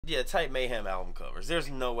Yeah, type Mayhem album covers. There's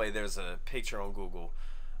no way there's a picture on Google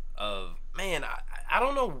of man. I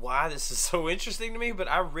don't know why this is so interesting to me, but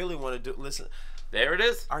I really want to do. Listen, There it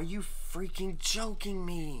is. are you freaking joking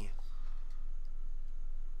me?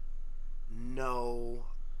 No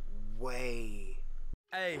way.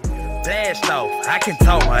 Hey, blast off, I can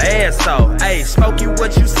talk my ass off. Hey, smoke you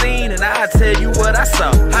what you seen and I'll tell you what I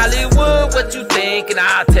saw. Hollywood, what you think and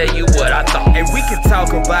I'll tell you what I thought. And we can talk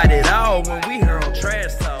about it all when we here on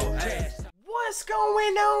Trash Talk. Hey. What's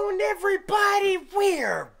going on, everybody?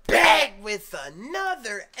 We're back with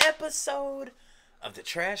another episode of the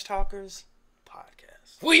Trash Talkers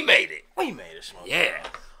podcast. We made it. We made it, Smoke. Yeah.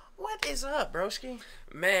 What is up, broski?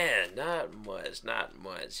 Man, not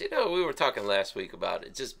much. You know, we were talking last week about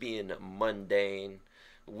it just being a mundane,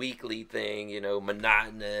 weekly thing, you know,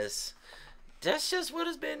 monotonous. That's just what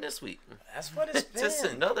it's been this week. That's what it's been. Just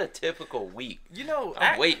another typical week. You know,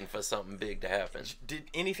 I'm waiting for something big to happen. Did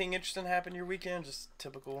anything interesting happen your weekend? Just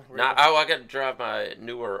typical? Nah, I got to drive my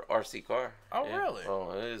newer RC car. Oh, yeah. Really?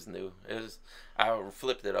 Oh, it is new. I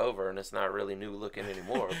flipped it over, and it's not really new looking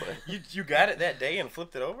anymore. But you got it that day and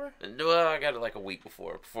flipped it over? Well, I got it like a week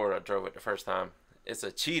before I drove it the first time. It's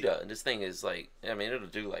a Cheetah, and this thing is like, I mean, it'll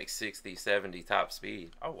do like 60, 70 top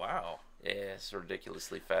speed. Oh, wow. Yeah, it's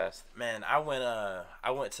ridiculously fast. Man, I went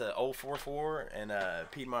to Old 44 in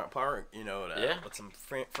Piedmont Park, you know, with some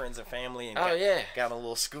friends and family, and got on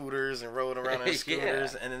little scooters and rode around on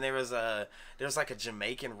scooters. And then there was like a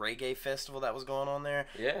Jamaican reggae festival that was going on there.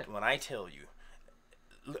 Yeah. When I tell you,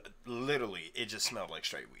 literally, it just smelled like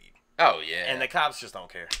straight weed. Oh yeah. And the cops just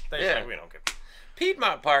don't care. They just like, we don't care.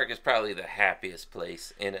 Piedmont Park is probably the happiest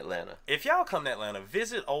place in Atlanta. If y'all come to Atlanta,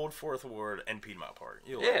 visit Old Fourth Ward and Piedmont Park.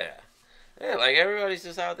 You'll love it. Yeah, like everybody's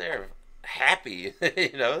just out there happy.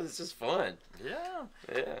 You know, it's just fun. Yeah.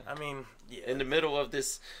 Yeah. I mean, in the middle of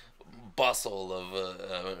this bustle of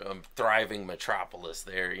a thriving metropolis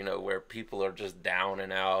there, you know, where people are just down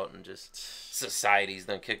and out and just society's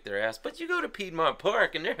done kicked their ass. But you go to Piedmont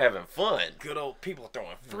Park and they're having fun. Good old people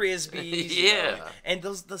throwing frisbees. Yeah. And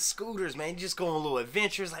the scooters, man, you just go on little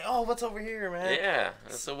adventures like, oh, what's over here, man? Yeah.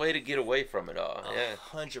 That's a way to get away from it all. Yeah.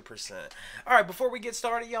 100%. All right, before we get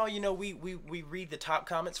started, y'all, you know, we read the top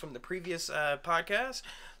comments from the previous podcast.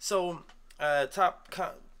 So,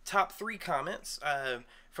 top 3 comments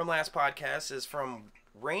from last podcast is from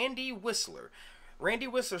Randy Whistler. Randy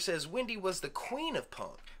Whistler says, Wendy was the queen of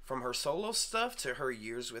punk. From her solo stuff to her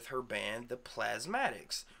years with her band, the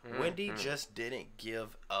Plasmatics. Wendy just didn't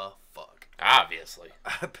give a fuck. Obviously.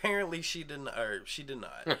 Apparently she did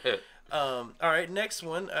not. All right, next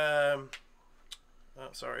one. Oh,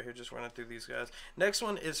 sorry, here just running through these guys. Next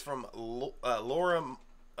one is from Laura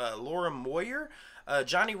Moyer.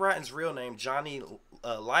 Johnny Rotten's real name, Johnny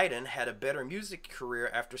Lydon, had a better music career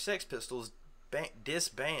after Sex Pistols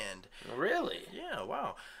disband. Really? Yeah,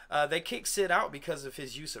 wow. They kicked Sid out because of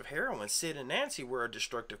his use of heroin. Sid and Nancy were a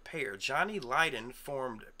destructive pair. Johnny Lydon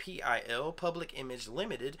formed PIL, Public Image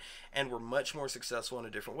Limited, and were much more successful in a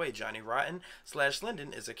different way. Johnny Rotten /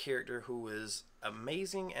 Lyndon is a character who is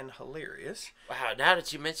amazing and hilarious. Wow, now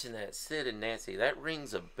that you mention that, Sid and Nancy, that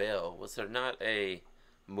rings a bell. Was there not a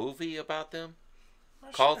movie about them?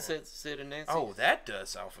 Called Sid and Nancy? Oh, that does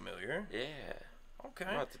sound familiar. Yeah. Okay.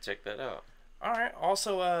 I'll have to check that out. All right.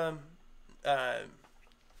 Also,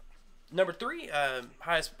 number 3,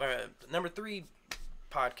 number 3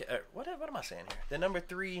 podcast. What am I saying here? The number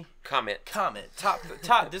 3 comment.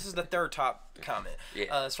 Top. This is the third top comment.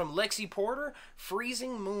 Yeah. It's from Lexi Porter.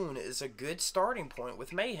 Freezing Moon is a good starting point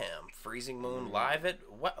with Mayhem. Freezing Moon live at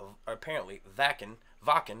apparently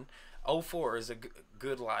Vakken 04 is a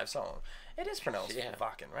good live song. It is pronounced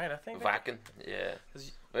Vakken, right? I think Vakken, yeah.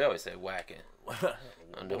 We always say whacking.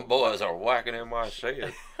 And them boys are whacking in my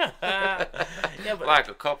shed. But like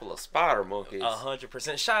a couple of spider monkeys.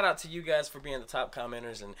 100%. Shout out to you guys for being the top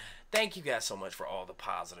commenters, and thank you guys so much for all the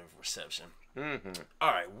positive reception. All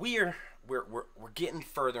right, we're getting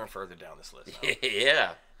further and further down this list.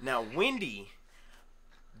 Yeah. Now, Wendy,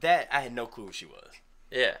 that I had no clue who she was.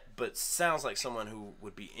 Yeah. But sounds like someone who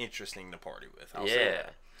would be interesting to party with. I'll say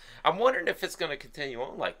that. I'm wondering if it's going to continue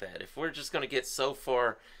on like that. If we're just going to get so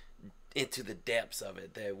far into the depths of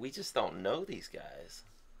it that we just don't know these guys.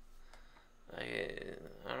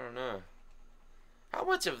 I don't know. How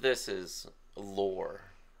much of this is lore?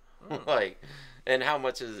 And how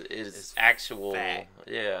much is actual fact.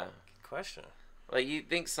 Yeah. Good question. Like, you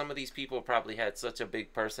think some of these people probably had such a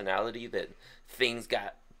big personality that things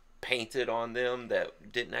got painted on them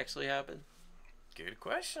that didn't actually happen? Good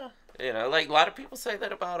question. You know, like, a lot of people say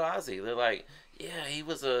that about Ozzy. They're like, yeah, he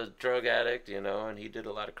was a drug addict, you know, and he did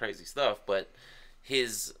a lot of crazy stuff, but,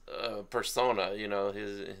 his persona,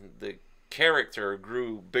 the character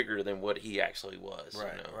grew bigger than what he actually was.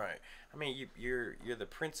 Right, you know? right. I mean, you're the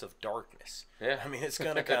Prince of Darkness. Yeah. I mean, it's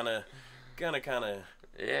gonna kind of.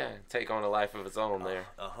 Yeah, take on a life of its own there.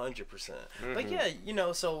 100%. But yeah,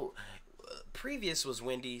 so previous was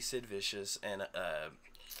Wendy, Sid Vicious, and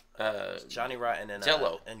Johnny Rotten and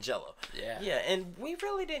Jello. Jello. Yeah, and we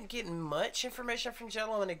really didn't get much information from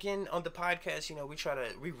Jello. And again, on the podcast, we try to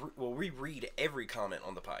we read every comment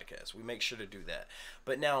on the podcast. We make sure to do that.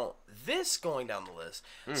 But now this going down the list.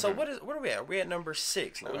 So what are we at? We're at number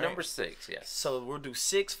 6 now. Right? Number 6, yes. So we'll do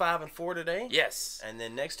 6, 5, and 4 today. Yes. And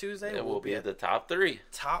then next Tuesday we'll be at the top 3.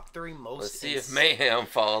 Top 3 most. Let's see if Mayhem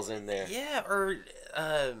falls in there. Yeah, or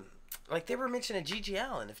like they were mentioning Gigi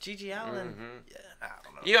Allen. If Gigi Allen, I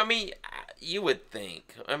don't know. Yeah, I mean, you would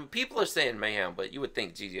think. People are saying Mayhem, but you would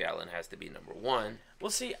think Gigi Allen has to be number 1.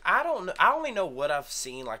 Well, see, I don't know. I only know what I've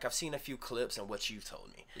seen. Like I've seen a few clips and what you've told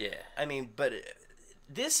me. Yeah. I mean, but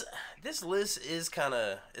this list is kind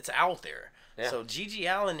of it's out there. Yeah. So Gigi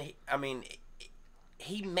Allen,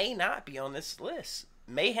 he may not be on this list.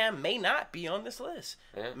 Mayhem may not be on this list.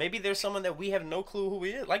 Yeah. Maybe there's someone that we have no clue who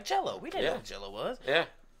he is, like Jello. We didn't know who Jello was. Yeah.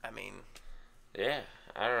 I mean. Yeah.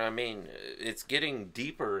 I don't know. I mean, it's getting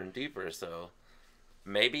deeper and deeper, so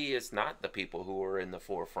maybe it's not the people who are in the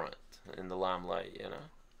forefront, in the limelight,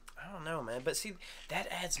 I don't know, man. But see, that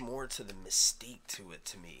adds more to the mystique to it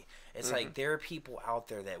to me. It's like there are people out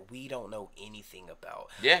there that we don't know anything about.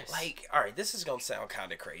 Yes. Like, all right, this is going to sound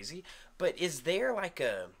kind of crazy, but is there like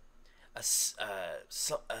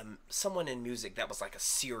someone in music that was like a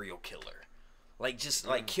serial killer? Like, just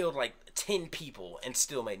like killed like 10 people and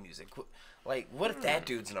still made music? Like, what if that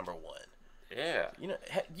dude's number 1? Yeah.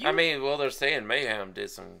 I mean, well, they're saying Mayhem did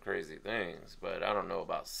some crazy things, but I don't know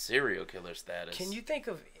about serial killer status. Can you think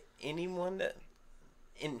of anyone that...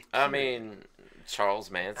 I mean, Charles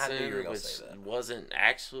Manson, I knew you were gonna which say that. wasn't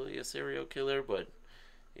actually a serial killer, but,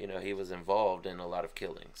 he was involved in a lot of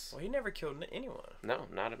killings. Well, he never killed anyone. No,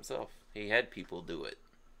 not himself. He had people do it.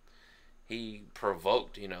 He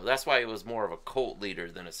provoked, That's why he was more of a cult leader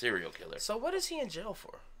than a serial killer. So what is he in jail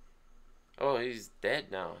for? Oh, he's dead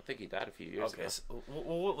now. I think he died a few years ago. So,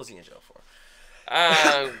 what was he in jail for?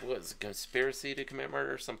 Was it conspiracy to commit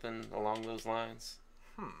murder, something along those lines?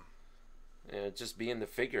 Just being the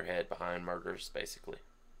figurehead behind murders, basically.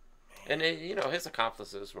 And his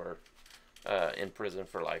accomplices were in prison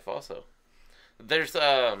for life. Also, there's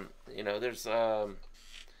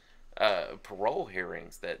parole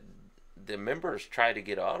hearings that the members try to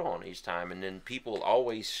get out on each time, and then people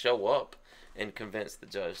always show up and convince the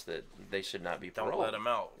judge that they should not be paroled. Don't let them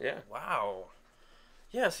out. Yeah. Wow.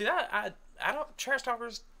 Yeah. See that I don't. Trash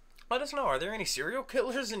talkers, let us know. Are there any serial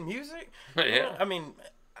killers in music? Yeah. I mean,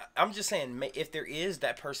 I'm just saying, if there is,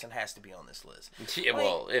 that person has to be on this list. Yeah. Like,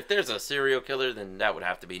 well, if there's a serial killer, then that would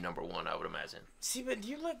have to be number 1, I would imagine. See, but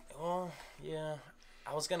you look. Well, yeah.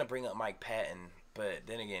 I was gonna bring up Mike Patton, but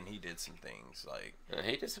then again, he did some things like.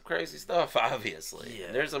 He did some crazy stuff, obviously.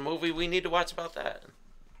 Yeah. There's a movie we need to watch about that.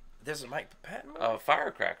 There's a Mike Patton movie?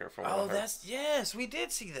 Firecracker from what I heard. Yes, we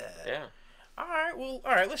did see that. Yeah. All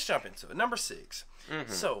right, let's jump into it. Number 6.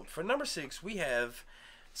 So, for number 6, we have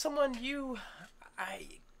someone it's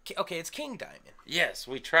King Diamond. Yes,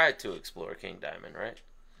 we tried to explore King Diamond, right?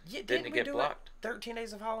 Yeah, didn't it get blocked? 13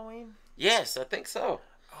 Days of Halloween? Yes, I think so.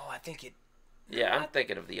 Oh, I think it... Yeah, I'm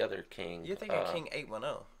thinking of the other King. You're thinking King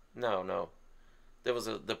 810. No. There was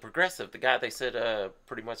the Progressive, the guy they said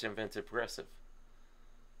pretty much invented Progressive.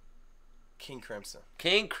 King Crimson.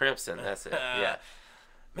 King Crimson, that's it. Yeah.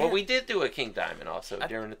 Man. Well, we did do a King Diamond also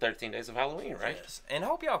during the 13 Days of Halloween, right? Yes. And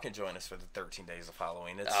hope y'all can join us for the 13 Days of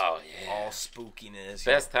Halloween. It's all spookiness.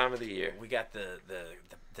 Best time of the year. We got the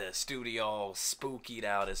studio all spookied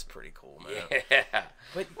out. It's pretty cool, man. Yeah.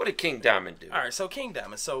 But what did King Diamond do? All right, so King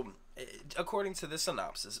Diamond. So, according to the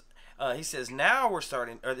synopsis, he says now we're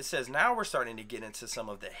starting to get into some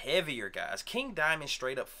of the heavier guys. King Diamond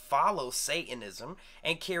straight up follows Satanism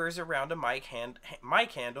and carries around a mic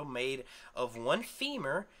handle made of one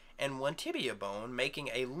femur and one tibia bone, making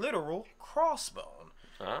a literal crossbone.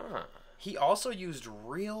 Ah. He also used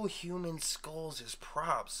real human skulls as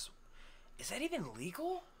props. Is that even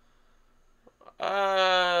legal?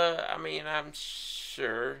 I mean, I'm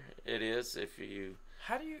sure it is if you...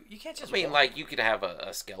 How do you can't just... I mean, like, you could have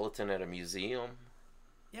a skeleton at a museum.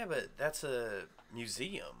 Yeah, but that's a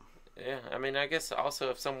museum. Yeah, I mean, I guess also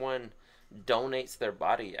if someone donates their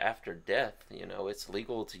body after death, it's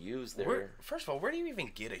legal to use their... First of all, where do you even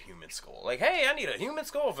get a human skull? Like, hey, I need a human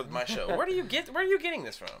skull for my show. Where are you getting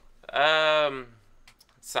this from?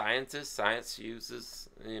 Science uses,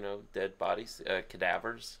 dead bodies,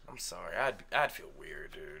 cadavers. I'm sorry, I'd feel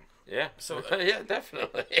weird, dude. Yeah. So yeah,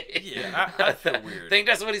 definitely. Yeah, I feel weird. I think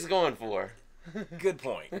that's what he's going for. Good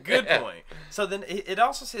point. Good point. So then it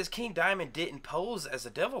also says King Diamond didn't pose as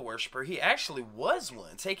a devil worshiper. He actually was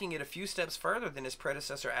one, taking it a few steps further than his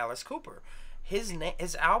predecessor Alice Cooper.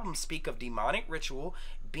 His albums speak of demonic ritual,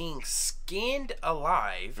 being skinned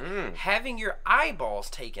alive, having your eyeballs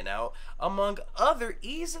taken out, among other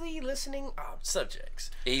easily listening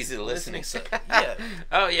subjects. Easy listening. Yeah.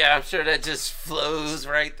 Oh yeah, I'm sure that just flows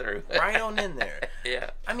right through. Right on in there.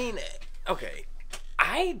 Yeah. I mean, okay.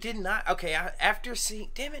 I did not. Okay, after seeing.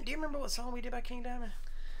 Damn it! Do you remember what song we did by King Diamond?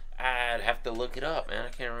 I'd have to look it up, man. I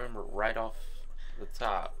can't remember right off the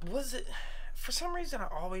top. Was it? For some reason, I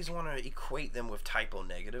always want to equate them with Typo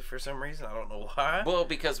Negative. For some reason, I don't know why. Well,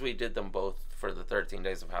 because we did them both for the 13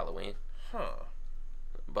 Days of Halloween. Huh.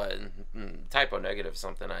 But Typo Negative is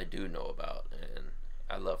something I do know about, and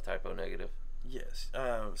I love Typo Negative. Yes.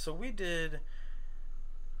 So we did.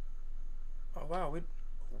 Oh wow,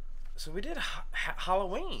 So we did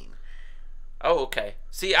Halloween. Oh, okay.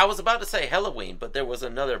 See, I was about to say Halloween, but there was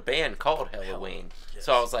another band called Halloween. Yes.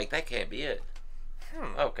 So I was like, that can't be it.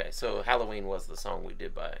 Okay, so Halloween was the song we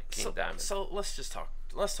did by King Diamond. So let's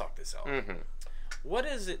talk this out. What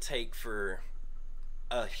does it take for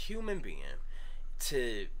a human being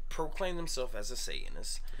to proclaim themselves as a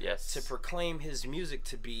Satanist? Yes. To proclaim his music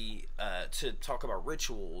to be to talk about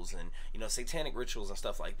rituals and satanic rituals and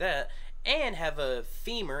stuff like that, and have a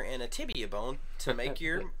femur and a tibia bone to make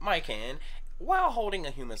your mic hand while holding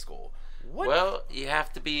a human skull. Well, you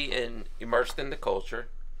have to be immersed in the culture,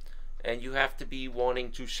 and you have to be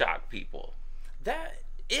wanting to shock people.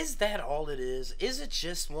 Is that all it is? Is it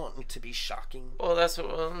just wanting to be shocking? Well, that's what,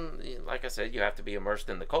 like I said, you have to be immersed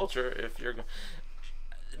in the culture. If you're,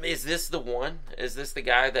 is this the one? Is this the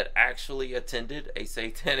guy that actually attended a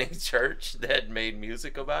satanic church that made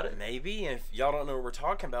music about it? Maybe. And if y'all don't know what we're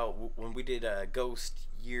talking about, when we did Ghost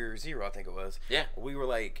Year Zero, I think it was. Yeah. We were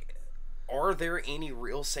like, are there any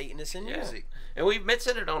real Satanists in music? And we've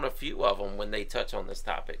mentioned it on a few of them when they touch on this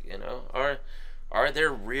topic. Are there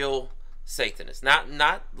real Satanists?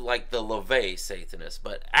 Not like the LaVey Satanists,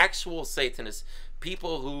 but actual Satanists,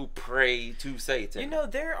 people who pray to Satan.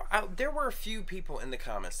 There were a few people in the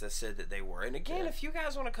comments that said that they were. And again, if you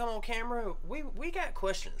guys want to come on camera, we got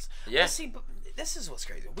questions. Yeah. But see, but this is what's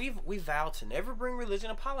crazy. We vowed to never bring religion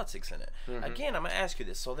and politics in it. Again, I'm gonna ask you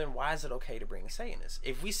this. So then, why is it okay to bring a Satanist?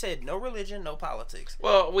 If we said no religion, no politics.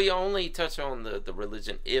 Well, we only touch on the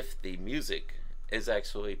religion if the music is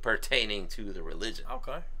actually pertaining to the religion.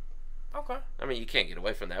 Okay. I mean, you can't get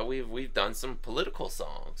away from that. We've done some political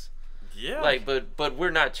songs. Yeah. But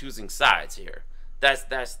we're not choosing sides here.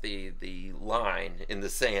 That's the line in the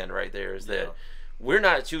sand right there. Is that we're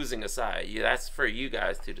not choosing a side. That's for you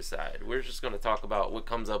guys to decide. We're just going to talk about what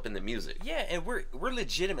comes up in the music. Yeah, and we're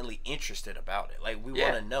legitimately interested about it. Like, we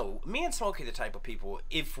want to know. Me and Smokey, the type of people,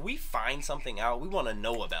 if we find something out, we want to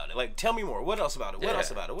know about it. Like, tell me more. What else about it? What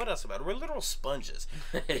else about it? What else about it? We're literal sponges.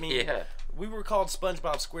 I mean, we were called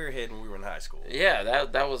SpongeBob SquareHead when we were in high school. Yeah,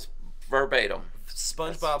 that was verbatim.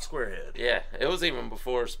 SpongeBob SquareHead. Yeah, it was even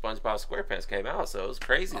before SpongeBob SquarePants came out, so it was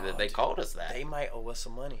crazy that they called us that. They might owe us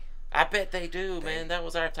some money. I bet they do, man. That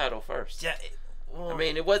was our title first. Yeah. I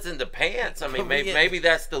mean, it wasn't the pants. I mean, maybe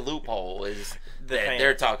that's the loophole is that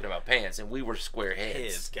they're talking about pants, and we were square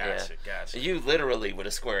heads. Gotcha. You literally with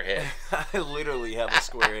a square head. I literally have a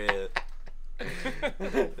square head.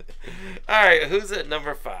 All right, who's at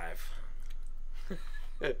number 5?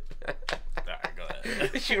 All right, go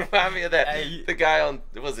ahead. You remind me of that. The guy on,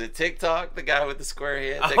 was it TikTok? The guy with the square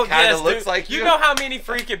head that kind of looks like you. You know how many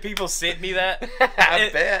freaking people sent me that?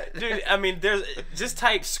 I bet. Dude, I mean, there's just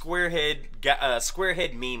type squarehead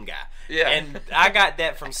meme guy. Yeah. And I got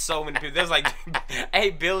that from so many people. There's like, hey,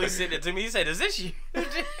 Billy sent it to me. He said, is this you?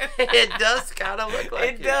 It does kind of look like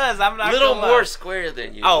it. It does. I'm not little gonna more lie. Square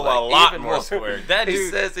than you. Oh, like, a lot even more square. That he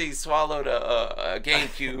dude says he swallowed a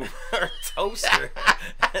GameCube or toaster.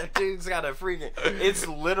 That dude's got a freaking. It's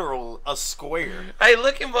literal a square. Hey,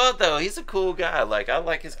 look him up though. He's a cool guy. Like, I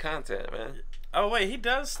like his content, man. Oh wait, he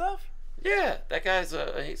does stuff. Yeah, that guy's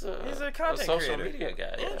he's a content social creator. media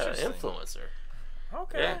guy. Yeah, influencer.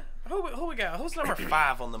 Okay. Yeah. Who we got? Who's number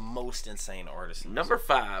 5 on the most insane artists? Number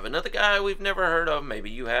 5, another guy we've never heard of. Maybe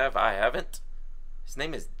you have. I haven't. His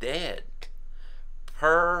name is Dead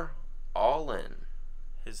Per Allen.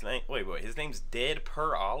 His name. Wait. His name's Dead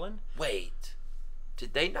Per Allen. Wait.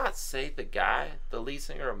 Did they not say the guy, the lead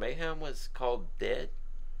singer of Mayhem, was called Dead?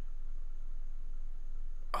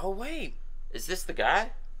 Oh wait. Is this the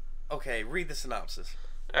guy? Okay, read the synopsis.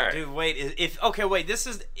 All right. Dude, wait. If okay, wait. This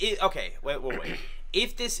is it. Okay, wait.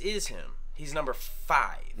 If this is him, he's number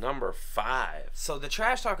 5. Number 5. So the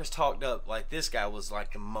trash talkers talked up like this guy was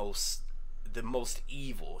like the most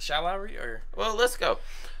evil. Shall I read or? Well, let's go.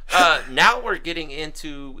 Now we're getting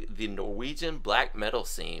into the Norwegian black metal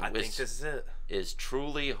scene, I which think this is it. is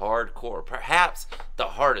truly hardcore. Perhaps the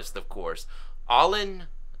hardest, of course. Allen,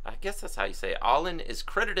 I guess that's how you say it. Allen is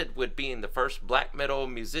credited with being the first black metal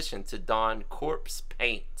musician to don corpse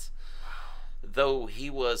paint. Though he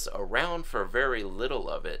was around for very little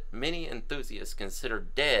of it, many enthusiasts consider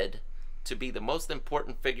Dead to be the most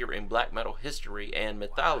important figure in black metal history and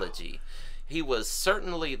mythology. Wow. He was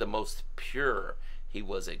certainly the most pure. He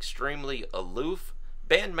was extremely aloof.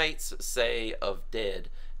 Bandmates say of Dead,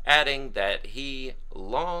 adding that he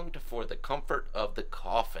longed for the comfort of the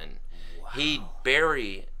coffin. Wow. He'd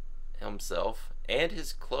bury himself and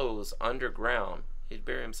his clothes underground. He'd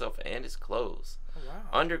bury himself and his clothes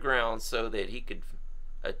underground so that he could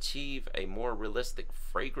achieve a more realistic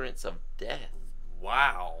fragrance of death.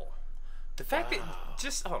 Wow. The fact that,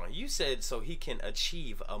 just hold on, you said so he can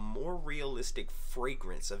achieve a more realistic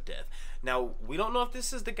fragrance of death. Now, we don't know if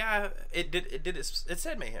this is the guy, it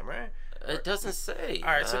said Mayhem, right? It doesn't say.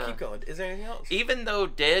 Alright, so keep going. Is there anything else? Even though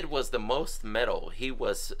Dead was the most metal, he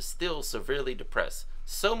was still severely depressed.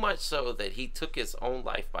 So much so that he took his own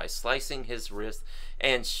life by slicing his wrist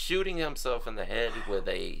and shooting himself in the head with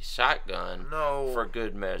a shotgun for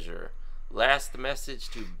good measure. Last message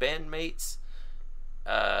to bandmates,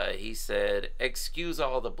 he said, "Excuse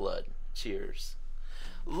all the blood. Cheers."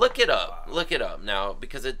 Look it up. Look it up now,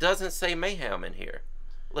 because it doesn't say Mayhem in here.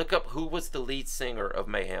 Look up who was the lead singer of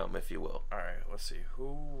Mayhem, if you will. Alright, let's see.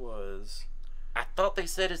 Who was... I thought they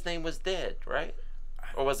said his name was Dead, right?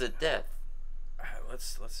 Or was it Death?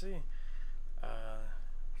 Let's see.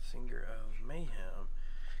 Singer of Mayhem.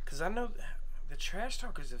 Because I know the trash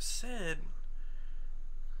talkers have said...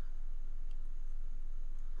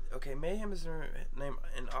 Okay, Mayhem is their name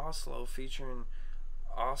in Oslo, featuring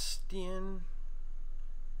Austian.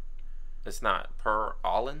 It's not Per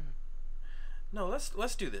Allen? No,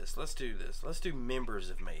 let's do this. Let's do this. Let's do members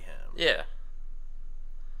of Mayhem. Yeah.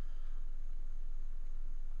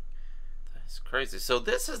 That's crazy. So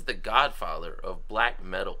this is the godfather of black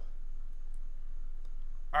metal.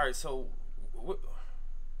 All right, so all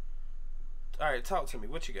right, talk to me.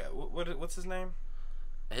 What you got? What's his name?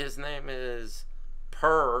 His name is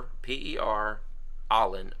Per, P-E-R,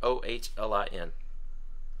 Allen, O-H-L-I-N.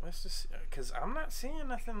 Let's just, because I'm not seeing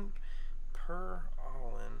nothing. Per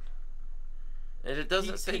Allen. And it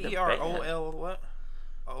doesn't say the band. P-E-R-O-L what?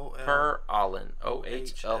 O-L. Per Allen,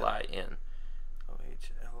 O-H-L-I-N.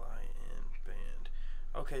 O-H-L-I-N band.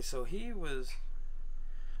 Okay, so he was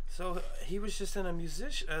just in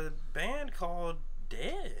a band called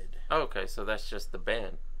Dead. Okay, so that's just the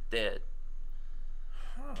band, Dead.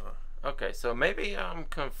 Huh. Okay, so maybe I'm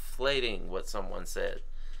conflating what someone said,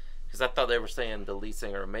 because I thought they were saying the lead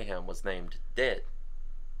singer of Mayhem was named Dead.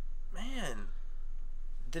 Man,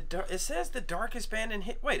 it says the darkest band in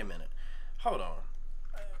hit. Wait a minute, hold on,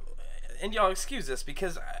 and y'all excuse this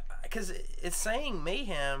because it's saying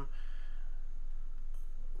Mayhem.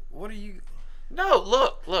 What are you? No,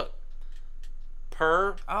 look.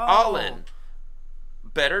 Per Allen,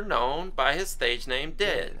 better known by his stage name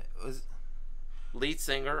Dead. Lead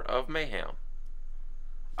singer of Mayhem.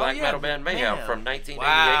 Black metal band Mayhem from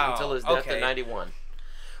 1988 until his death in 91.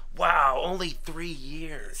 Wow, only 3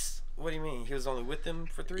 years. What do you mean? He was only with them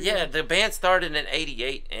for 3 years? Yeah, the band started in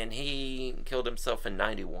 88 and he killed himself in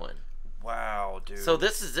 91. Wow, dude. So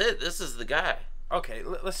this is it. This is the guy. Okay,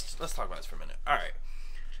 let's talk about this for a minute. All right.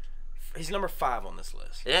 He's number 5 on this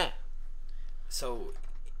list. Yeah. So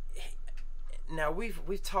now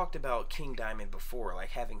we've talked about King Diamond before, like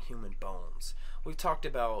having human bones. We've talked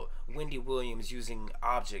about Wendy Williams using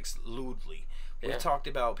objects lewdly. We've talked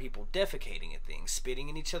about people defecating at things, spitting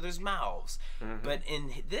in each other's mouths. Mm-hmm. But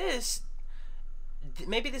in this,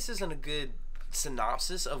 maybe this isn't a good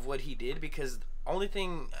synopsis of what he did, because only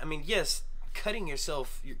thing, I mean, yes, cutting your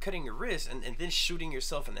wrist and then shooting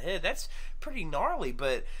yourself in the head, that's pretty gnarly.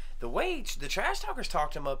 But the way the trash talkers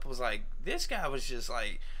talked him up was like, this guy was just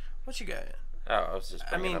like, what you got? Oh, I was just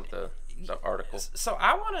bringing up the article. So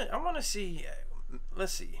I wanna see.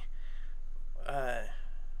 Let's see.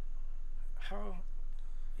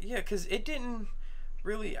 Because it didn't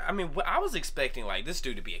really. I mean, I was expecting like this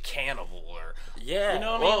dude to be a cannibal or you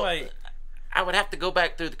know what I mean. Like, I would have to go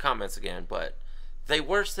back through the comments again, but they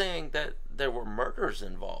were saying that there were murders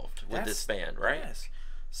involved with this band, right? Yes.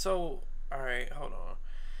 So all right, hold on.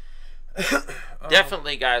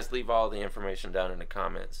 Definitely, guys, leave all the information down in the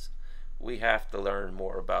comments. We have to learn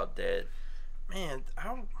more about Dead. man,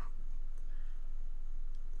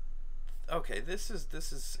 okay, this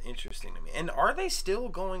is interesting to me. And are they still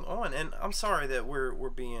going on? And I'm sorry that we're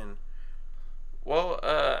being. Well,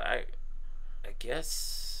 I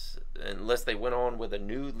guess unless they went on with a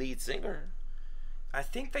new lead singer. I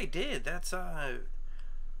think they did. That's man.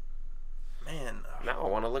 Now I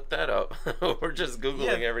want to look that up. We're just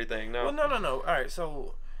googling everything now. Well, no. All right,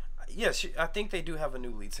 so yes, I think they do have a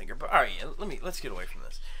new lead singer. But all right, let's get away from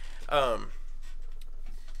this.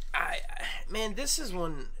 Man, this is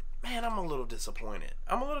one. Man, I'm a little disappointed.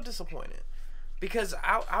 Because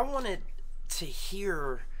I wanted to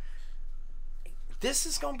hear. This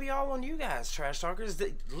is gonna be all on you guys, trash talkers.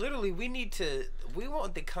 Literally, we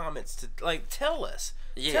want the comments to tell us.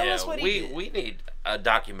 Yeah, tell us what he did. We need a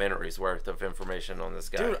documentary's worth of information on this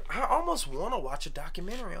guy. Dude, I almost want to watch a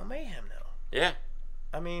documentary on Mayhem now. Yeah,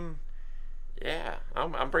 I mean, yeah,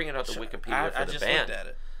 I'm bringing up the Wikipedia for the just band. looked at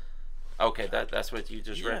it. Okay, that's what you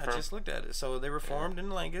just read from? Yeah, I just looked at it. So they were formed in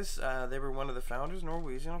Langus. They were one of the founders,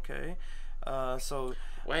 Norwegian. Okay, so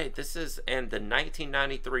wait, this is the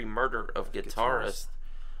 1993 murder of guitarist.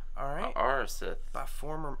 All right. Arseth. By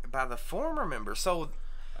the former member. So.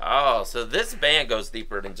 Oh, so this band goes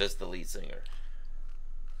deeper than just the lead singer.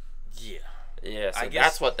 Yeah. Yeah, so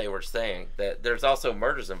that's what they were saying. That there's also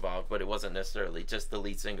murders involved, but it wasn't necessarily just the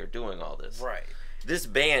lead singer doing all this. Right. This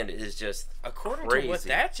band is just according crazy. to what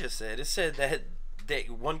that just said. It said that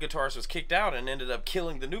one guitarist was kicked out and ended up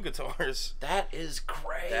killing the new guitarist. That is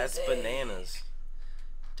crazy. That's bananas,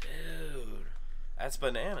 dude. That's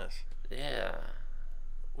bananas. Yeah.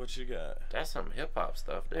 What you got? That's some hip hop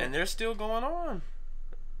stuff, dude. And they're still going on.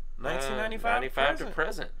 1995 95 to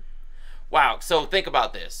present. Wow. So think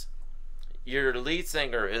about this. Your lead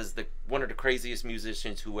singer is one of the craziest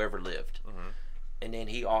musicians who ever lived, and then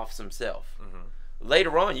he offs himself.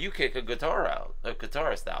 Later on, you kick a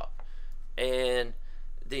guitarist out, and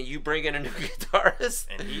then you bring in a new guitarist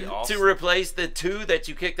and he to replace the two that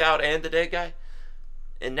you kicked out and the dead guy,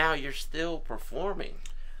 and now you're still performing.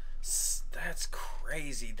 That's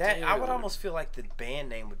crazy. I would almost feel like the band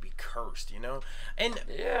name would be cursed, you know? And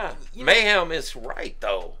yeah, Mayhem is right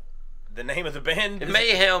though. The name of the band?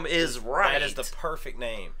 Mayhem is right. That is the perfect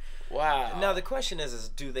name. Wow. Now the question is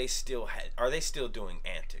do they still are they still doing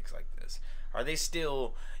antics like this? Are they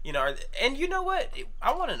still, you know, and you know what?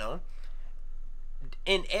 I want to know.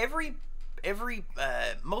 In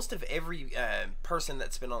most of every person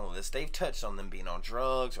that's been on the list, they've touched on them being on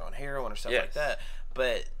drugs or on heroin or stuff like that.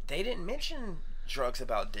 But they didn't mention drugs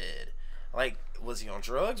about Dead. Like, was he on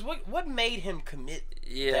drugs? What made him commit?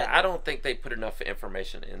 Yeah, I don't think they put enough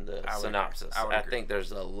information in the synopsis. I think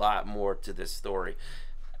there's a lot more to this story.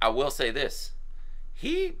 I will say this.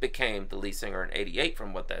 He became the lead singer in 88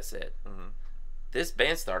 from what that said. This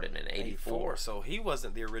band started in 84. So he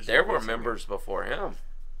wasn't the original. There were members before him.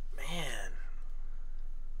 Man.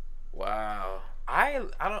 Wow. I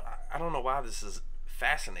don't know why this is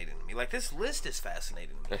fascinating to me. Like, this list is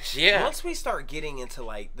fascinating to me. Yeah. Once we start getting into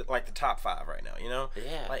like the top 5 right now, you know?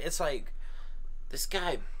 Yeah. Like, it's like this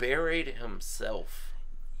guy buried himself.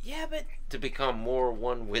 Yeah, but to become more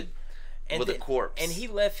one with a corpse. And he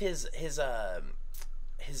left his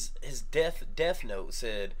death note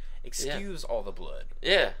said, "Excuse all the blood."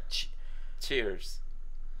 Yeah. Cheers.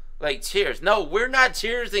 Like, cheers. No, we're not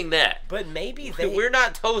cheersing that. But maybe we're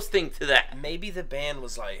not toasting to that. Maybe the band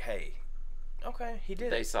was like, "Hey, okay, he did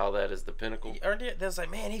it." They saw that as the pinnacle. Or they was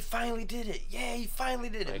like, "Man, he finally did it. Yeah, he finally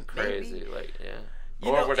did it." Like crazy, like, yeah.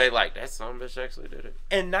 Or were they like, that son of a bitch actually did it?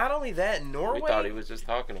 And not only that, Norway. We thought he was just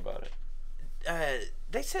talking about it.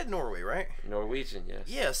 They said Norway, right? Norwegian, yes.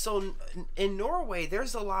 Yeah, so in Norway,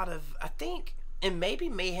 there's a lot of, I think, and maybe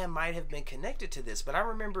Mayhem might have been connected to this, but I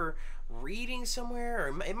remember reading somewhere,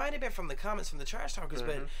 or it might have been from the comments from the Trash Talkers,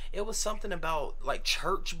 but it was something about like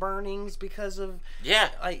church burnings because of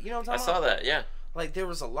like, you know what I'm talking about? I saw that, yeah. Like, there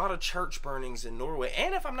was a lot of church burnings in Norway,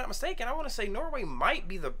 and if I'm not mistaken, I want to say Norway might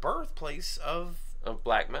be the birthplace of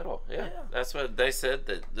black metal. Yeah, that's what they said,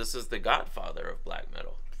 that this is the godfather of black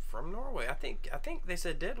metal. From Norway. I think they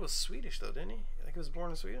said Dead was Swedish though, didn't he? I think he was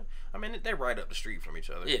born in Sweden. I mean, they're right up the street from each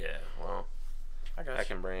other. Yeah, well, I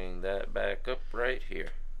can bring that back up right here.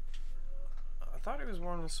 I thought he was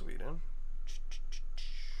born in Sweden.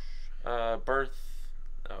 Birth.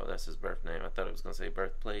 Oh, that's his birth name. I thought it was gonna say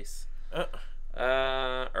birthplace.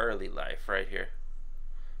 Early life right here.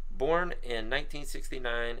 Born in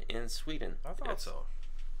 1969 in Sweden. I thought so.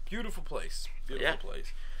 Beautiful place. Beautiful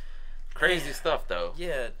place. Crazy stuff though.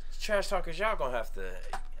 Yeah, Trash Talkers, y'all gonna have to.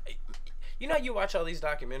 You know, you watch all these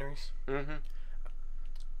documentaries.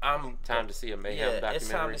 Time to see a Mayhem documentary. It's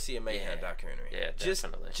time to see a Mayhem documentary. Yeah,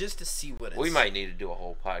 definitely. Just to see what it's... We might need to do a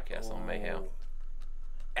whole podcast on Mayhem.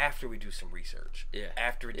 After we do some research. Yeah.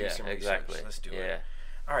 After we do some exactly. research. Let's do it. It.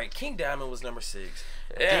 All right, King Diamond was number 6.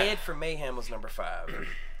 Yeah. Dead for Mayhem was number 5.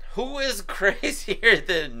 Who is crazier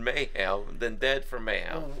than Mayhem, than Dead for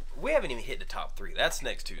Mayhem? We haven't even hit the top 3. That's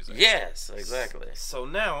next Tuesday. Yes, exactly. So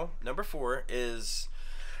now, number 4 is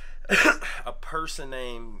a person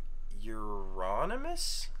named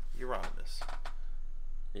Euronymous? Euronymous.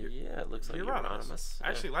 Yeah, it looks like Euronymous. I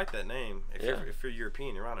actually like that name if you're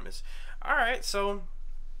European, Euronymous. All right, so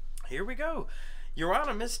here we go.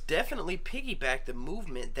 Euronymous definitely piggybacked the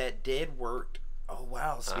movement that Dead worked. Oh,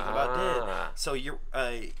 wow. Speaking about Dead. So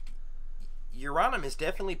Euronymous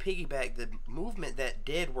definitely piggybacked the movement that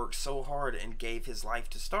Dead worked so hard and gave his life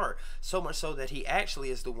to start. So much so that he actually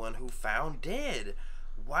is the one who found Dead.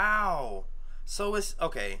 Wow. So it's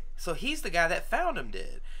okay. So he's the guy that found him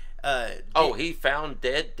dead. He found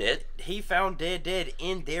Dead. He found Dead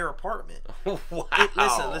in their apartment. Wow.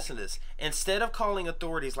 Listen to this. Instead of calling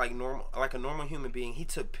authorities like a normal human being, he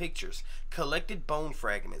took pictures, collected bone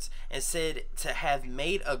fragments, and said to have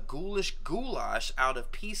made a goulash out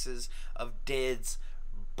of pieces of Dead's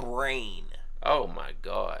brain. Oh my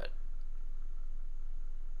God.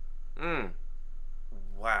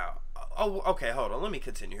 Wow. Oh, okay, hold on. Let me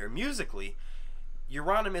continue here. Musically,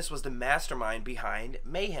 Euronymous was the mastermind behind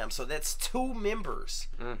Mayhem. So that's 2 members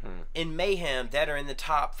in Mayhem that are in the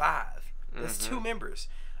top 5. That's 2 members.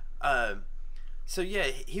 So yeah,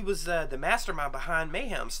 he was the mastermind behind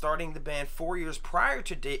Mayhem, starting the band 4 years prior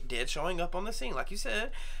to Dead showing up on the scene, like you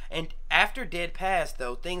said. And after Dead passed,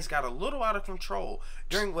 though, things got a little out of control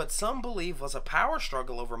during what some believe was a power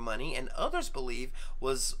struggle over money, and others believe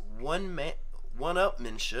was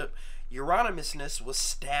one-upmanship. Euronymous was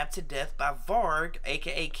stabbed to death by Varg,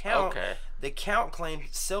 aka Count. Okay. The Count claimed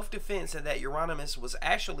self-defense and that Euronymous was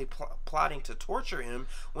actually plotting to torture him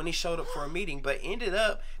when he showed up for a meeting, but ended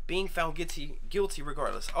up being found guilty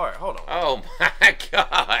regardless. All right, hold on. Oh my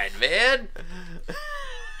God, man!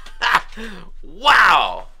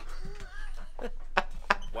 Wow.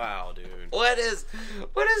 Wow, dude. What is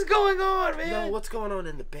going on, man? No, what's going on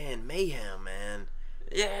in the band Mayhem, man?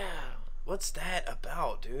 Yeah. What's that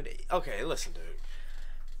about, dude? Okay, listen, dude.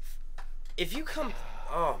 If you come...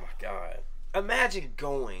 Oh, my God. Imagine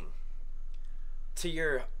going to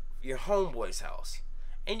your homeboy's house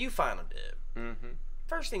and you find him dead.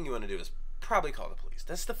 First thing you want to do is probably call the police.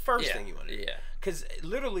 That's the first thing you want to do. Yeah. Because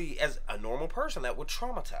literally, as a normal person, that would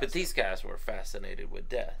traumatize But these them. guys were fascinated with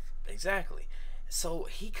death. Exactly. So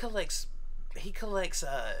he collects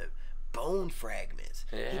bone fragments.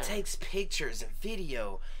 Yeah. He takes pictures and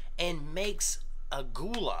video and makes a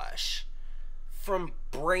goulash from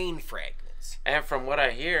brain fragments. And from what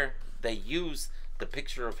I hear, they use the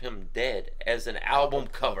picture of him dead as an album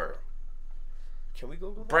cover. Can we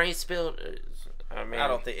Google that? Brain spilled. I mean, I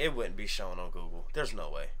don't think it wouldn't be shown on Google. There's no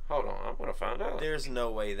way. Hold on, I'm gonna find out. There's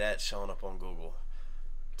no way that's shown up on Google.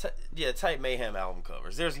 Type Mayhem album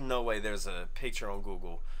covers. There's no way there's a picture on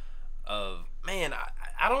Google of... Man,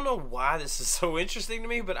 I don't know why this is so interesting to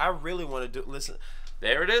me, but I really want to listen.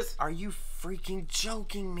 There it is. Are you freaking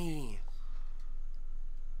joking me?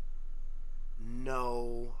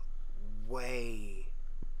 No way.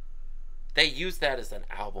 They use that as an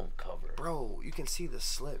album cover. Bro, you can see the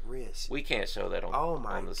slit wrist. We can't show that on,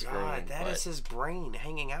 on the screen. Oh my God, that is his brain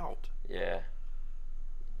hanging out. Yeah.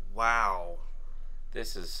 Wow.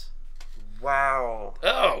 This is... Wow.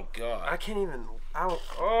 Oh, God. I can't even...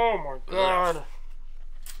 oh, my God. Ugh.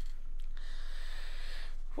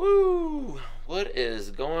 Woo! What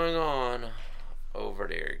is going on over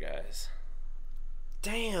there, guys?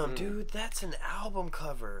 Damn, dude, that's an album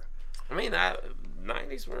cover. I mean, that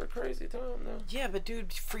 90s were a crazy time, though. Yeah, but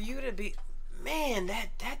dude, for you to be... Man, that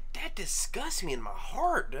disgusts me in my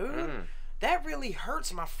heart, dude. That really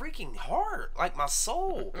hurts my freaking heart. Like, my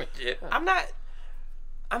soul. Yeah. I'm not...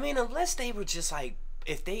 I mean, unless they were just like...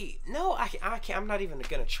 If they... No, I can't. I'm not even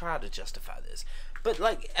going to try to justify this. But,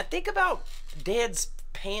 like, I think about Dad's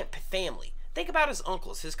family. Think about his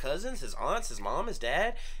uncles, his cousins, his aunts, his mom, his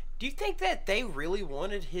dad. Do you think that they really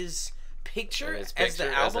wanted his picture, as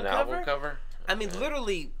the album cover? I mean,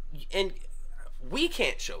 literally, and we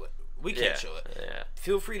can't show it. We can't show it. Yeah.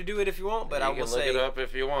 Feel free to do it if you want, but I will say... You can look it up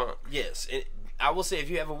if you want. Yes. I will say if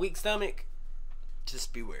you have a weak stomach,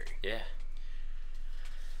 just be wary. Yeah.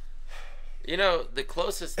 You know, the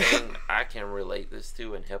closest thing I can relate this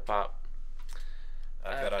to in hip-hop...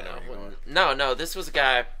 I bet I know who you are. No, this was a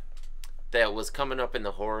guy that was coming up in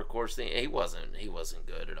the horrorcore scene. He wasn't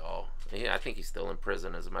good at all. I think he's still in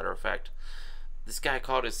prison, as a matter of fact. This guy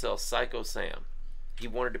called himself Psycho Sam. he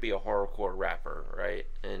wanted to be a horrorcore rapper, right?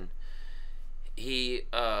 And he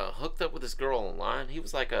hooked up with this girl online. He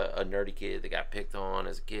was like a nerdy kid that got picked on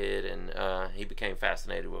as a kid, and he became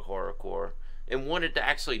fascinated with horrorcore and wanted to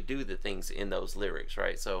actually do the things in those lyrics,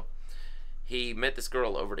 right? So he met this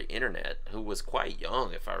girl over the internet who was quite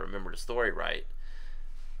young, if I remember the story right.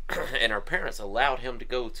 And her parents allowed him to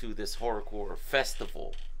go to this horrorcore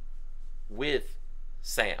festival with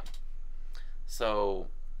Sam. So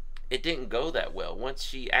it didn't go that well. Once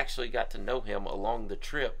she actually got to know him along the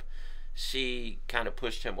trip, she kind of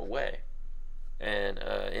pushed him away and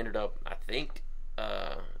ended up, I think,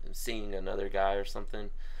 seeing another guy or something,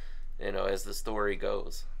 you know, as the story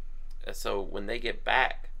goes. So when they get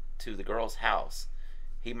back to the girl's house,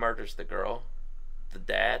 he murders the girl, the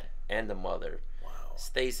dad, and the mother. Wow.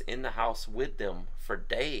 Stays in the house with them for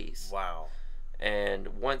days. Wow.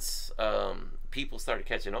 And once people started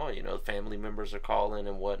catching on, you know, family members are calling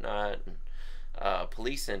and whatnot, and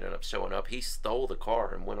police ended up showing up. He stole the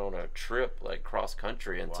car and went on a trip like cross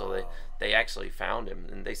country until they actually found him.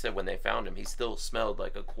 And they said when they found him, he still smelled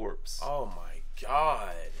like a corpse. Oh my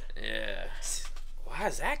God. Yeah. Why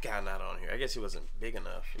is that guy not on here? I guess he wasn't big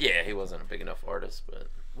enough. Yeah, he wasn't a big enough artist, but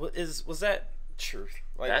was that true?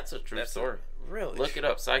 Like, that's a true story. Really? Look it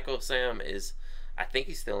up. Psycho Sam is, I think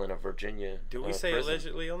he's still in a Virginia Do we say prison.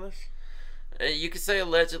 allegedly on this? You could say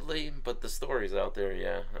allegedly, but the story's out there,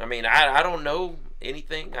 yeah. I mean, I don't know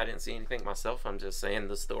anything. I didn't see anything myself. I'm just saying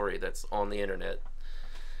the story that's on the internet.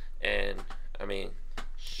 And, I mean,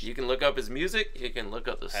 you can look up his music. You can look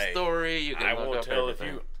up the story. You can look up everything.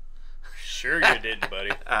 If you... Sure you didn't,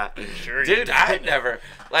 buddy. Sure Dude, you didn't. I never...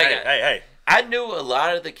 Like, Hey. I knew a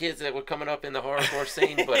lot of the kids that were coming up in the horrorcore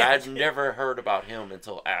scene, but I'd never heard about him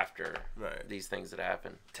until after these things had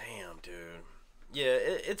happened. Damn, dude. Yeah,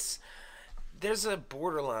 it's... There's a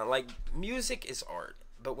borderline. Like, music is art,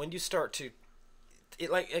 but when you start to...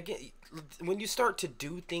 when you start to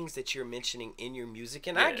do things that you're mentioning in your music,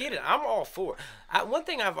 and I get it, I'm all for it. One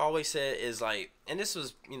thing I've always said is, like, and this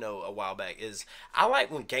was, you know, a while back, is I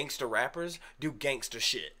like when gangster rappers do gangster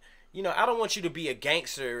shit. You know, I don't want you to be a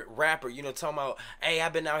gangster rapper, you know, talking about, hey,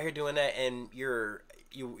 I've been out here doing that, and you're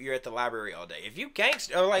at the library all day. If you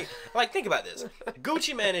gangster, or like think about this.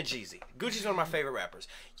 Gucci Mane and Jeezy. Gucci's one of my favorite rappers.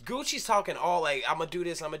 Gucci's talking all like, I'm gonna do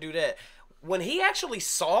this, I'm gonna do that. When he actually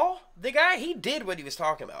saw the guy, he did what he was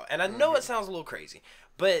talking about. And I know it sounds a little crazy,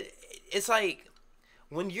 but it's like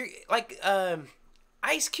when you're like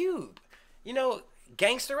Ice Cube, you know,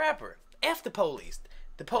 gangster rapper. F the police.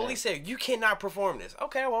 The police said, you cannot perform this.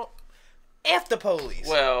 Okay, I won't. F the police.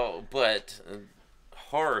 Well, but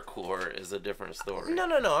horrorcore is a different story. No.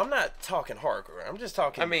 I'm not talking hardcore. I'm just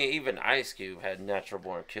talking. I mean, even Ice Cube had natural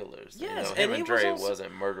born killers. Yes, you know, him and Dre also...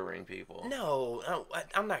 wasn't murdering people. No,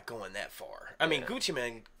 I'm not going that far. I mean, Gucci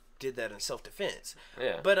Mane did that in self-defense.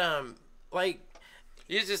 Yeah. But like,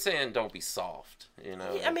 you're just saying don't be soft. You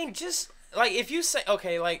know. I mean, just like if you say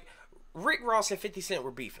okay, like Rick Ross and 50 Cent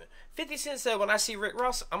were beefing. 50 Cent said, when I see Rick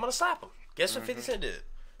Ross, I'm gonna slap him. Guess what 50 Cent did?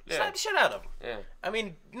 Slap the shit out of him. Yeah. I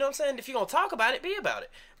mean, you know what I'm saying? If you're gonna talk about it, be about it.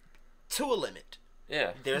 To a limit.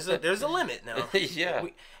 Yeah. There's a limit now. Yeah.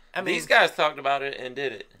 I mean, these guys talked about it and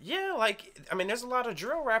did it. Yeah, like I mean, there's a lot of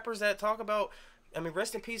drill rappers that talk about. I mean,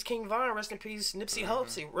 rest in peace, King Von. Rest in peace, Nipsey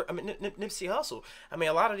Hussle. I mean, Nipsey Hussle. I mean,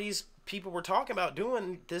 a lot of these people were talking about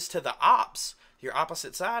doing this to the ops, your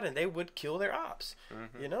opposite side, and they would kill their ops.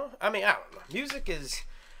 You know? I mean, I don't know. Music is.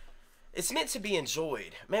 It's meant to be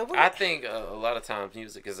enjoyed, man. I think a lot of times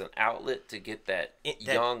music is an outlet to get that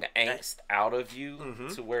young angst out of you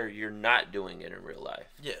to where you're not doing it in real life.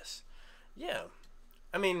 Yes, yeah.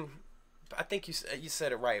 I mean, I think you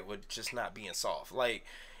said it right with just not being soft. Like,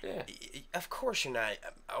 of course you're not.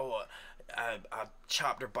 Oh, I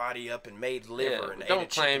chopped her body up and made liver and don't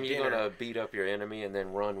ate a claim chicken you're dinner. gonna beat up your enemy and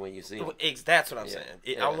then run when you see him. That's what I'm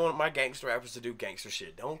saying. I want my gangster rappers to do gangster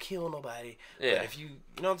shit. Don't kill nobody. Yeah. But if you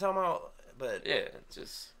know what I'm talking about. But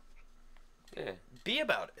be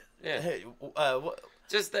about it. Yeah.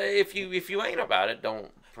 Just if you ain't about it,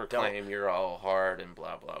 don't proclaim you're all hard and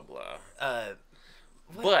blah blah blah.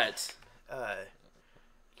 But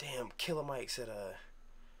damn, Killer Mike said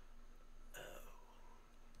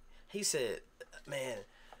he said, man,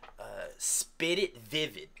 spit it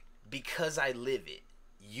vivid because I live it.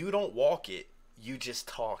 You don't walk it, you just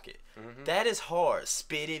talk it. That is hard.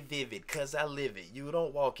 Spit it vivid because I live it. You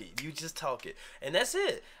don't walk it, you just talk it. And that's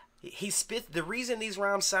it. He spit. The reason these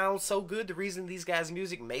rhymes sound so good, the reason these guys'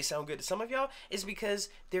 music may sound good to some of y'all, is because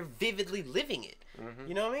they're vividly living it.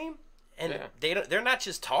 You know what I mean? And they're not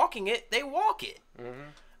just talking it, they walk it.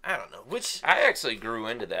 I don't know. Which I actually grew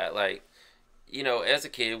into that. Like, you know, as a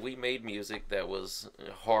kid, we made music that was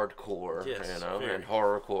hardcore, Yes, you know, very. and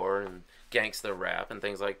horrorcore and gangster rap and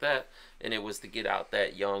things like that. And it was to get out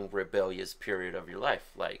that young, rebellious period of your life.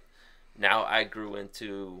 Like, now I grew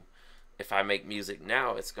into, if I make music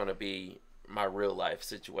now, it's going to be my real life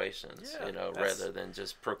situations, Yeah, you know, rather than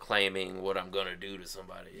just proclaiming what I'm going to do to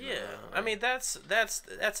somebody. You know? I mean, that's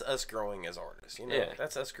us growing as artists, you know. Yeah.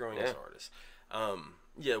 That's us growing as artists.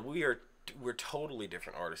 We're totally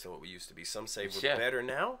different artists than what we used to be. Some say we're better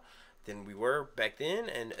now than we were back then,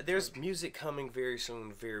 and there's music coming very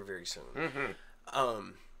soon, very, very soon.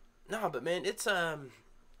 No, but man, it's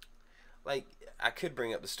like, I could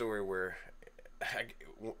bring up the story where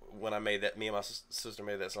when I made that, me and my sister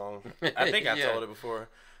made that song. I think I told it before.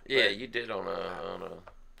 Yeah, you did on a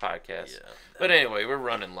podcast. Yeah. But anyway, we're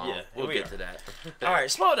running long. Yeah, we'll get to that. All right,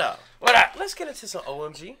 Small Dog. What up? Let's get into some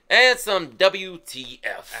OMG. And some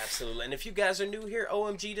WTF. Absolutely. And if you guys are new here,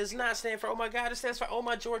 OMG does not stand for Oh My God. It stands for Oh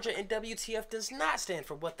My Georgia. And WTF does not stand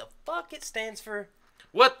for what the fuck. It stands for...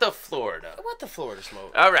 What the Florida? What the Florida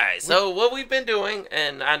smoke? All right. So what we've been doing,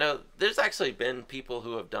 and I know there's actually been people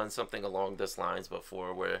who have done something along this lines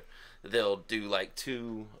before, where they'll do like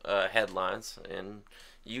two headlines, and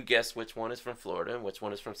you guess which one is from Florida and which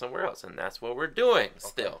one is from somewhere else, and that's what we're doing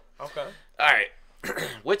still. Okay. All right.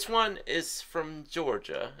 Which one is from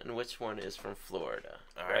Georgia and which one is from Florida?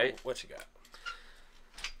 All right. What you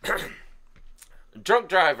got? Drunk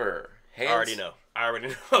driver. Hands. I already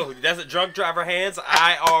know. That's a drunk driver hands.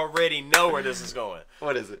 I already know where this is going.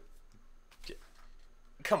 What is it?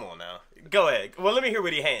 Come on now. Go ahead. Well, let me hear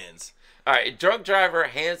what he hands. All right. Drunk driver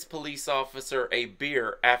hands police officer a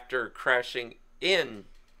beer after crashing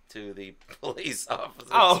into the police officer.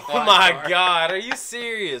 Oh my God. Are you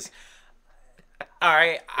serious? All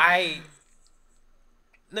right.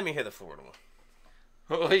 Let me hear the Florida one.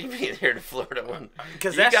 What do you mean here, the Florida one?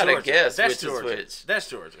 Because you that's gotta Georgia. guess That's which Georgia. is which. That's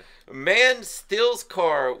Georgia. Man steals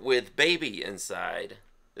car with baby inside,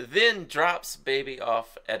 then drops baby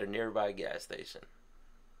off at a nearby gas station.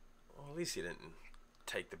 Well, at least he didn't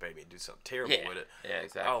take the baby and do something terrible with it. Yeah,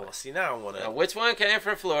 exactly. Oh, well, see, now I want to. Now, which one came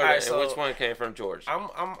from Florida and which one came from Georgia?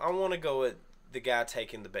 I want to go with the guy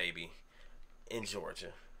taking the baby in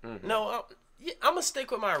Georgia. Mm-hmm. No, I'm gonna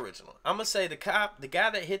stick with my original. I'm gonna say the guy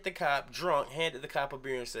that hit the cop drunk, handed the cop a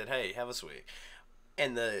beer and said, "Hey, have a swig,"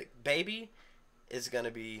 and the baby is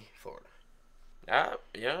gonna be Florida.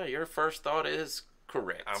 Yeah, your first thought is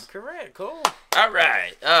correct. I'm correct. Cool. All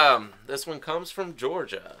right. This one comes from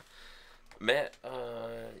Georgia. Man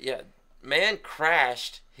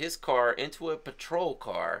crashed his car into a patrol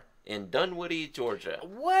car in Dunwoody, Georgia.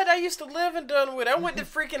 What? I used to live in Dunwoody. I went to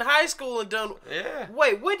freaking high school in Dunwoody. Yeah.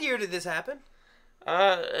 Wait, what year did this happen?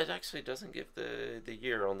 It actually doesn't give the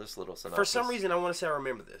year on this little synopsis. For some reason, I want to say I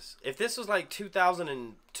remember this. If this was like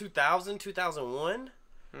 2000, 2001.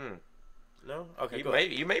 No? Okay,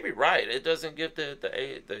 you may be right. It doesn't give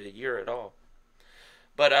the year at all.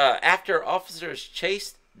 But after officers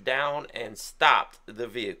chased down and stopped the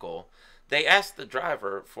vehicle, they asked the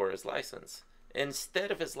driver for his license.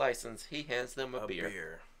 Instead of his license, he hands them a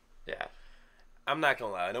beer. Yeah. I'm not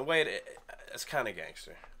going to lie. In a way, it's kind of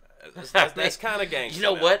gangster. That's kind of gangster. You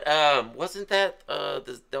know what? Wasn't that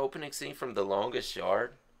the opening scene from The Longest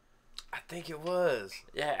Yard? I think it was.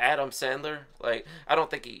 Yeah, Adam Sandler. Like, I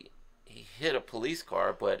don't think he hit a police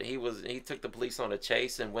car, but he took the police on a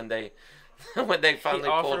chase, and when they finally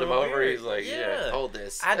pulled him over, he's like, "Yeah, hold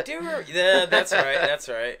this." I do. Yeah, that's right. That's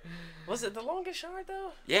right. Was it The Longest Yard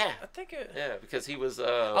though? Yeah, I think it. Yeah, because he was.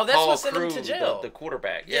 That's Paul what sent him Crewe, to jail. The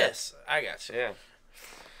quarterback. Yes, I got you. Yeah.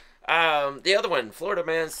 The other one, Florida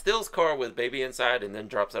man steals car with baby inside and then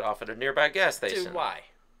drops it off at a nearby gas station. Dude, why?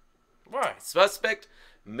 Why? Suspect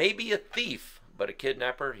may be a thief, but a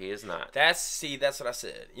kidnapper he is not. That's what I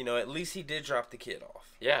said. You know, at least he did drop the kid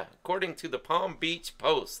off. Yeah, according to the Palm Beach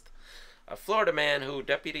Post, a Florida man who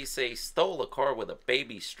deputies say stole a car with a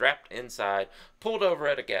baby strapped inside pulled over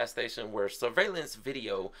at a gas station where surveillance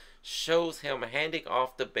video shows him handing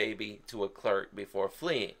off the baby to a clerk before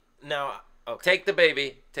fleeing. Now, okay. Take the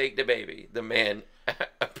baby. The man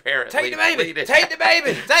apparently Take the baby. pleaded. Take the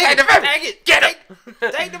baby. Take the baby. Take it. Get him.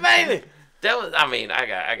 Take the baby. That was. I mean, I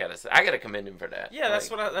gotta commend him for that. Yeah, that's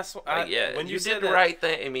what I. Yeah, when you did the right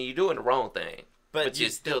thing. I mean, you're doing the wrong thing. But you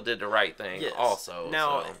still did the right thing also.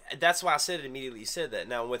 Now, that's why I said it immediately. You said that.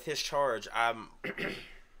 Now, with his charge, I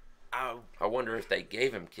wonder if they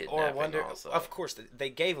gave him kidnapping also. Of course, they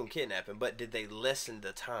gave him kidnapping, but did they lessen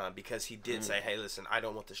the time? Because he did say, hey, listen, I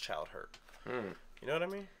don't want this child hurt. You know what I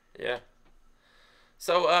mean? Yeah.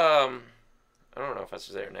 So, I don't know if I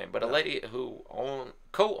should say her name, but a lady who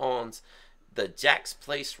co-owns the Jack's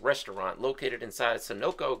Place restaurant located inside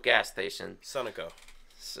Sunoco gas station. Sunoco.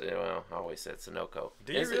 So, well, I always said Sunoco.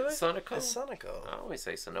 Do you Is really? it Sunoco? It's Sunoco. I always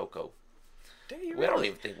say Sunoco. Do you We really? don't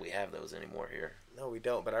even think we have those anymore here. No, we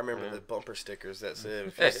don't. But I remember the bumper stickers that said,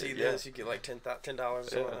 if you see this, you get like $10 or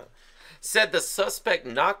something like that. Said the suspect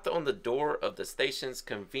knocked on the door of the station's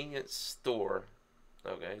convenience store,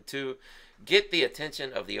 to get the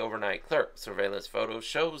attention of the overnight clerk. Surveillance photo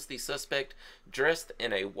shows the suspect dressed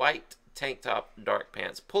in a white tank top, dark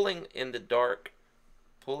pants, pulling in the dark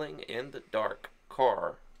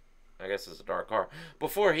car. I guess it's a dark car.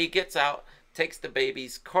 Before he gets out, takes the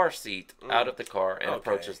baby's car seat out of the car and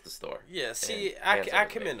approaches the store. Yeah, see, I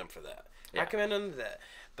commend him for that. Yeah. I commend him for that.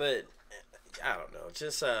 But I don't know.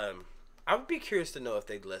 Just I would be curious to know if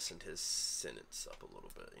they'd lessened his sentence up a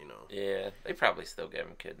little bit, you know. Yeah, they probably still gave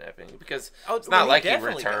him kidnapping because it's well, not like he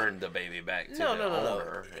returned the baby back to the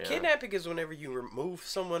owner. No. Kidnapping is whenever you remove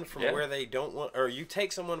someone from where they don't want, or you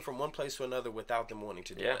take someone from one place to another without them wanting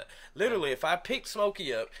to do that. Literally, if I picked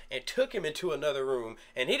Smokey up and took him into another room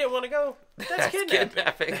and he didn't want to go, that's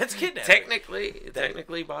kidnapping. That's kidnapping.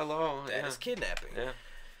 Technically by law. That is kidnapping. Yeah.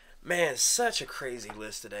 Man, such a crazy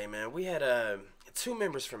list today, man. We had 2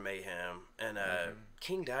 members from Mayhem and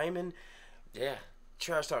King Diamond. Yeah.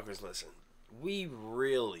 Trash Talkers, listen. We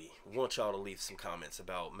really want y'all to leave some comments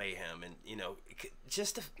about Mayhem, and you know,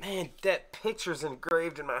 just man, that picture's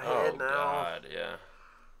engraved in my head now. Oh God, yeah.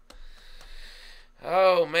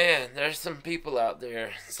 Oh man, there's some people out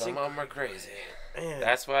there. Some of them are crazy. Man.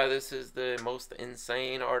 That's why this is the most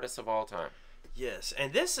insane artist of all time. Yes,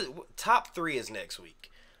 and this is top 3 is next week.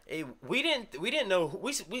 We didn't know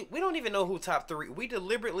we don't even know who top 3. We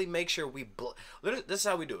deliberately make sure this is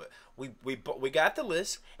how we do it. We got the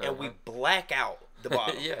list and we black out the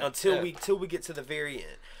bottom until we get to the very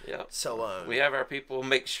end. Yeah. So we have our people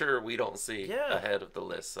make sure we don't see ahead of the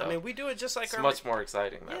list. So I mean, we do it just like it's much more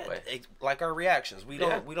exciting that way. Like our reactions. We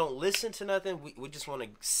don't listen to nothing. We just want to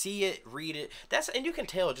see it, read it. And you can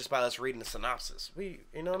tell just by us reading the synopsis. You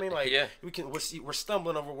know what I mean? Like we're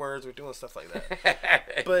stumbling over words. We're doing stuff like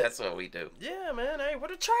that. But that's what we do. Yeah, man. Hey, we're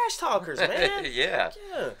the trash talkers, man. Yeah.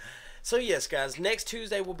 So yes, guys. Next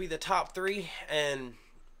Tuesday will be the top 3, and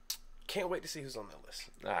can't wait to see who's on that list.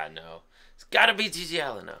 I know. It's got to be Gigi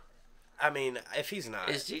Allen, though. I mean, if he's not,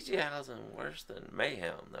 is Gigi Allen worse than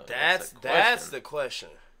Mayhem, though? That's the question.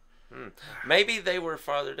 Maybe they were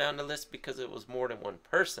farther down the list because it was more than one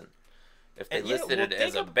person. If they listed it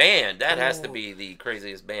as a band, that has to be the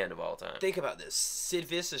craziest band of all time. Think about this: Sid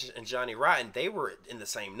Vicious and Johnny Rotten, they were in the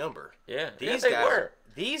same number. Yeah, they were.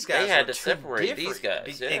 These guys, they had to separate these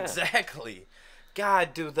guys. Yeah. Exactly.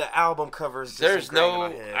 God, dude, the album covers.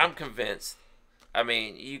 I'm convinced. I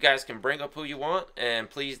mean, you guys can bring up who you want, and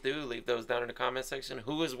please do leave those down in the comment section.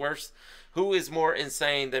 Who is worse? Who is more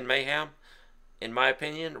insane than Mayhem? In my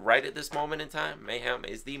opinion, right at this moment in time, Mayhem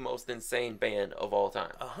is the most insane band of all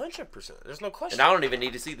time. 100%. There's no question. And I don't even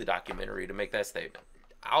need to see the documentary to make that statement.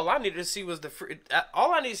 All I needed to see was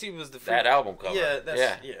that album cover.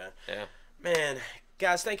 Yeah. Man,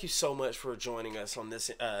 guys, thank you so much for joining us on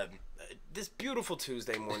this this beautiful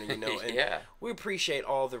Tuesday morning. You know, and we appreciate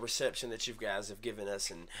all the reception that you guys have given us.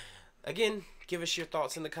 And again, give us your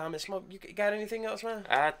thoughts in the comments. Smoke, you got anything else, man?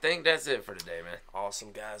 I think that's it for today, man.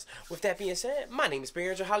 Awesome, guys. With that being said, my name is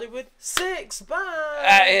Barry Hollywood 6. Bye.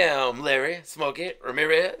 I am Larry Smokey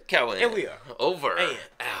Ramirez Cowan. And we are over and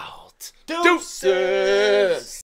out. Deuces.